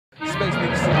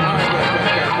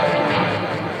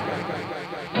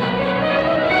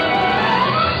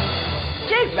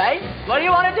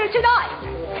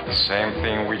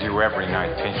you every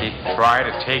night, Pinky. Try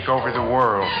to take over the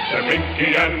world. The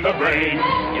Pinky and the Brain,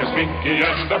 yes, Pinky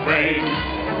and the Brain.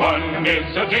 One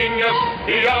is a genius,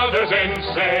 the other's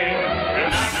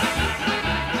insane.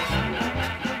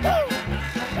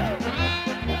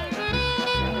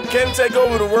 Can take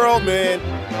over the world, man.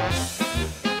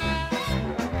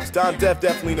 It's Dyme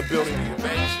definitely in the building.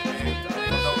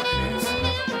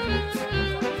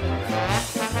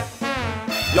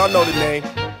 Y'all know the name.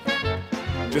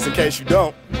 Just in case you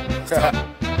don't.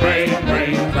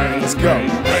 Let's go.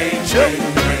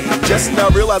 Just now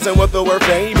realizing what the word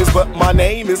fame is, but my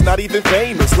name is not even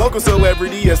famous. Local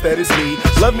celebrity, yes, that is me.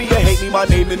 Love me or hate me, my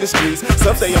name in the streets.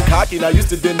 Some say I'm cocky, and I used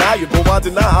to deny it, but why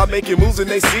deny? I'm making moves and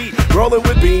they see. Rolling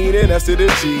with Bean and S to the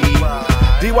G.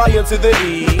 DYM to the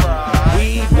E.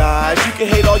 We nice. You can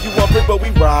hate all you want, but we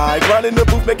ride. Grind in the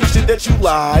booth, making shit that you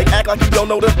like. Act like you don't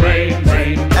know the brain.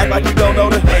 Act like you don't know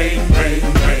the brain.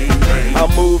 I'm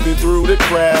moving through the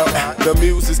crowd. The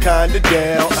music's kinda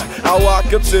down. I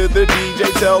walk up to the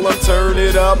DJ, tell him turn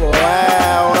it up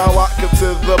loud. I walk up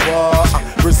to the bar,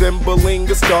 resembling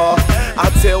a star.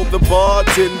 I tell the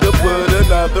bartender put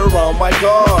another on my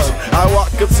card. I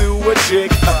walk up to a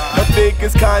chick, her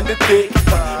figure's kinda thick.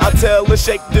 I tell her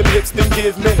shake them hips, then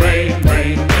give me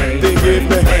then give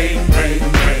me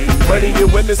money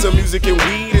and women, some music and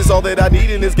weed is all that I need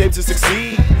in this game to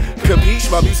succeed.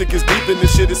 Capiche, my music is deep and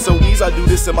this shit is so easy, I do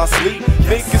this in my sleep.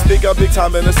 Think it's big, I'm big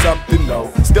time into something,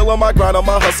 no. Still on my grind, on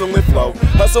my hustle and flow.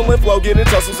 Hustle and flow, getting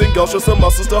tussles and go. Show some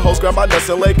muscles to host, grab my nuts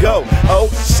and let go. Oh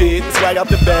shit, swag out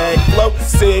the bag. Flow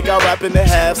sick, I rap in the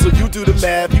half. So you do the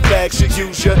math, you bag should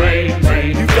use ya.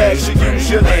 You bag should use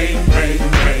ya.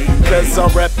 Cause I'm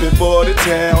reppin' for the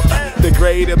town, the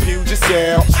greater Puget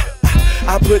Sound.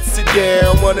 I puts it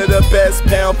down, one of the best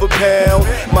pound for pound.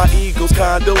 My ego's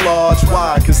kinda large,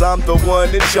 why? Cause I'm the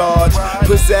one in charge.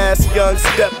 Pizzazz, young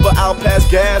stepper, I'll pass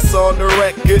gas on the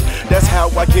record. That's how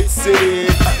I get it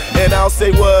in, and I'll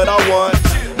say what I want.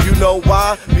 You know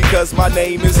why? Because my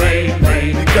name is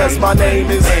because my name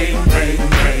is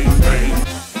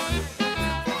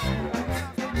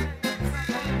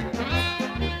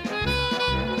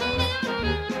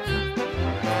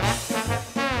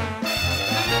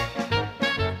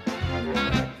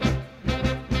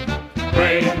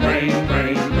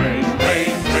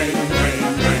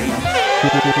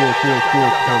Cool.